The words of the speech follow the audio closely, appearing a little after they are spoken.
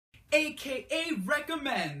aka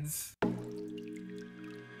recommends.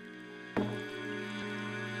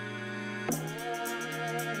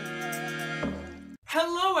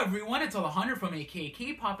 Hello everyone, it's Alejandro from aka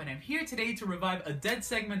K-Pop, and I'm here today to revive a dead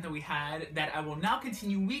segment that we had that I will now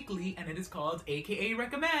continue weekly, and it is called aka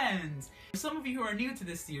Recommends. For some of you who are new to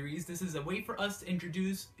this series, this is a way for us to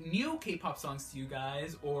introduce new K-pop songs to you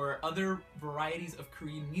guys or other varieties of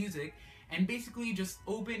Korean music, and basically just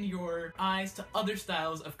open your eyes to other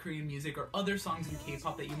styles of Korean music or other songs in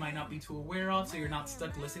K-pop that you might not be too aware of, so you're not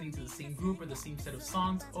stuck listening to the same group or the same set of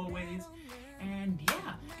songs always. And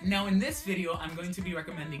yeah, now in this video I'm going to be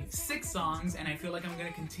recommending 6 songs, and I feel like I'm going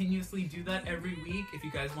to continuously do that every week. If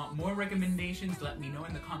you guys want more recommendations, let me know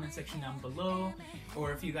in the comment section down below,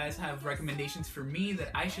 or if you guys have recommendations for me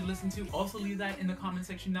that I should listen to, also leave that in the comment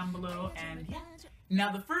section down below. And yeah,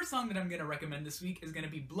 now the first song that I'm going to recommend this week is going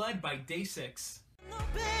to be Blood by Day 6.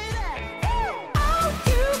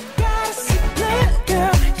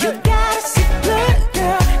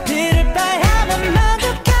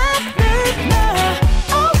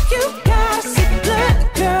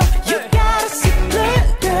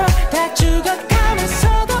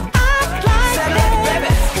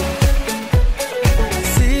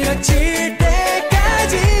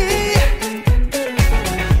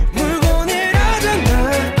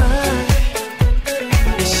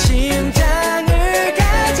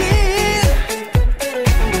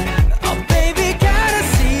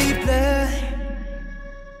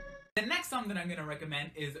 The next song that I'm going to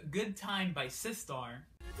recommend is Good Time by Sistar.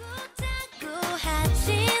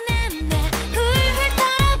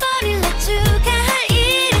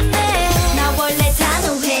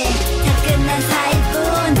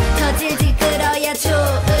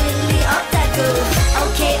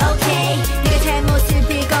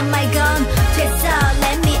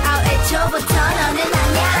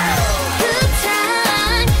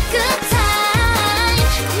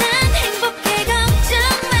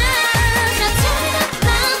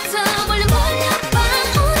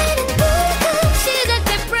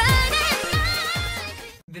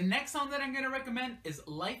 The next song that I'm going to recommend is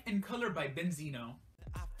Life in Color by Beenzino.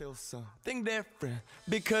 I feel something different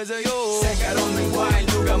because of you. 색깔 없는 과일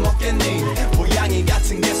누가 먹겠니? 모양이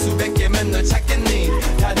같은 게 수백 개면 널 찾겠니?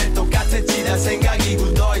 다들 똑같았지 다 생각이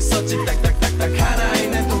굳어 있었지 딱딱딱딱 하나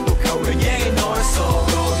있는 똑똑한 외계인 너의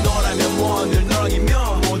속으로 너라면 뭐 늘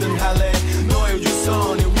너이면 뭐든 할래 너의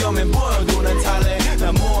우주선이 위험해 보여도 난 탈래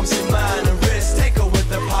난 모험심 많은 risk taker with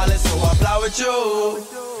the pilot so I fly with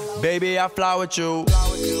you baby I fly with you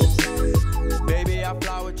baby I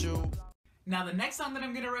fly with you. Now the next song that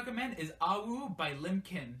I'm going to recommend is Awoo by Lim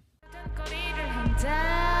Kim.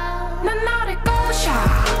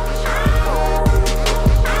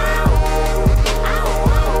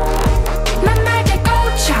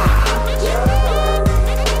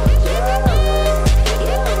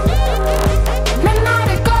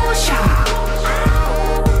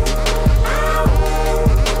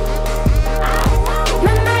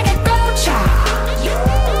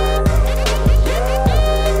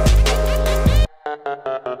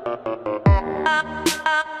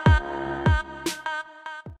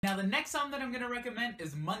 Now the next song that I'm going to recommend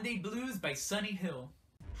is Monday Blues by SunnyHill.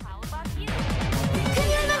 How about you?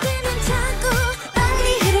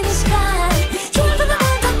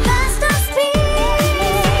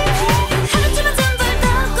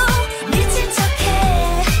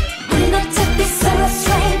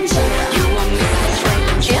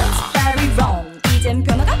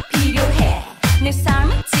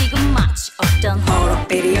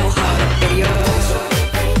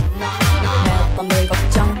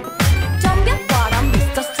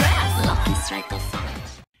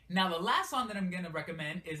 Now the last song that I'm going to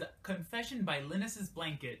recommend is Confession by Linus's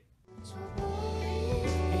Blanket.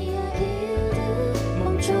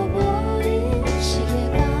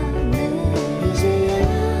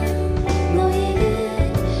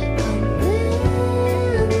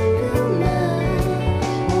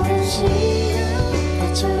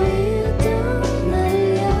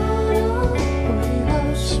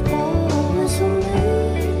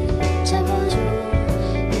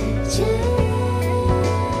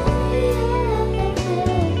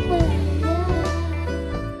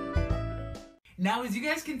 Now, as you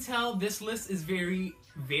guys can tell, this list is very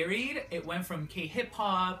varied. It went from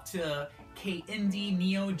K-hip-hop to K-indie,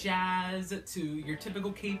 neo-jazz to your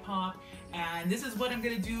typical K-pop. And this is what I'm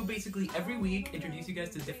going to do basically every week, introduce you guys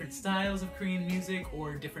to different styles of Korean music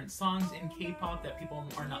or different songs in K-pop that people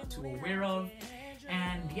are not too aware of.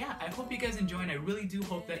 And yeah, I hope you guys enjoy, and I really do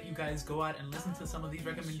hope that you guys go out and listen to some of these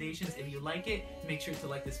recommendations. If you like it, make sure to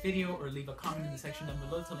like this video or leave a comment in the section down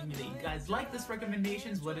below telling me that you guys like this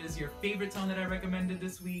recommendations, what is your favorite song that I recommended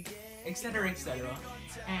this week, etc, etc.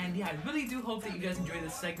 And yeah, I really do hope that you guys enjoy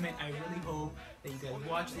this segment. I really hope that you guys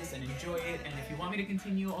watch this and enjoy it, and if you want me to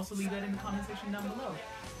continue, also leave that in the comment section down below.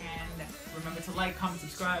 And remember to like, comment,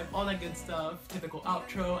 subscribe, all that good stuff, typical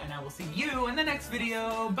outro, and I will see you in the next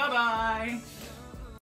video. Bye bye!